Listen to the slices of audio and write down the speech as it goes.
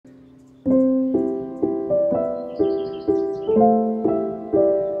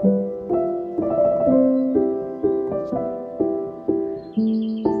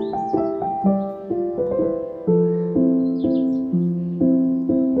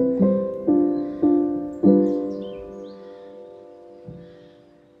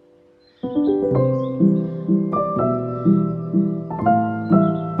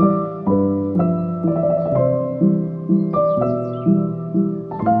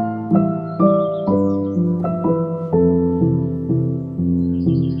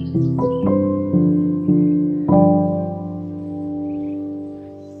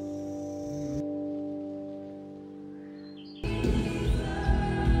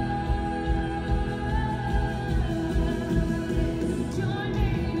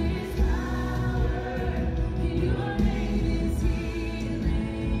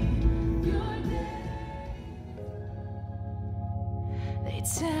They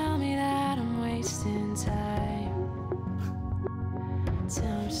tell me that I'm wasting time.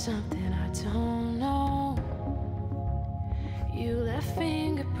 Tell me something I don't know. You left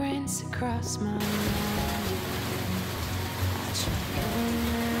fingerprints across my mind. I try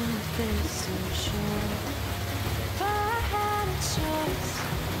coming with this so sure. If I had a choice,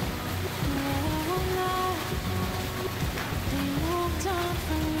 no, no. They moved on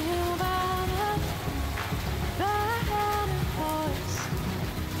from you by now. If I had a voice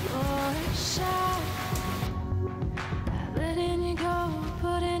or a shout, letting you go,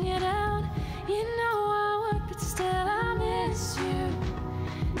 putting you down. You know I would, but still I miss you.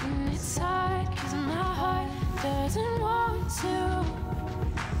 And it's hard, cause my heart doesn't want to.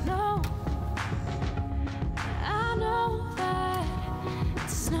 No, I know that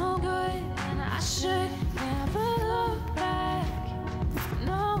it's no good, and I should never look back.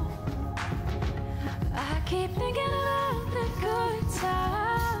 No, I keep thinking about the good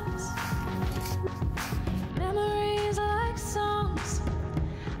times. Memories are like songs.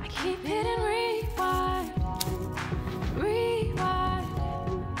 I keep hitting rewind, rewind,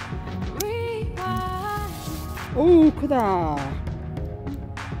 rewind. 오, 크다.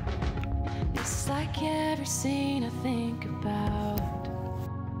 It's like every scene I think about,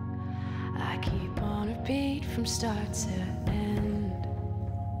 I keep on repeat from start to end.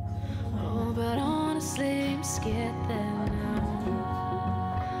 Oh, but honestly, I'm scared that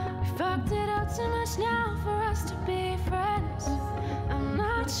now we fucked it up too much now for us to be friends. I'm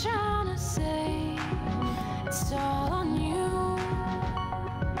not trying to say it's all on you.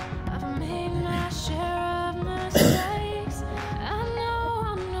 I've made my share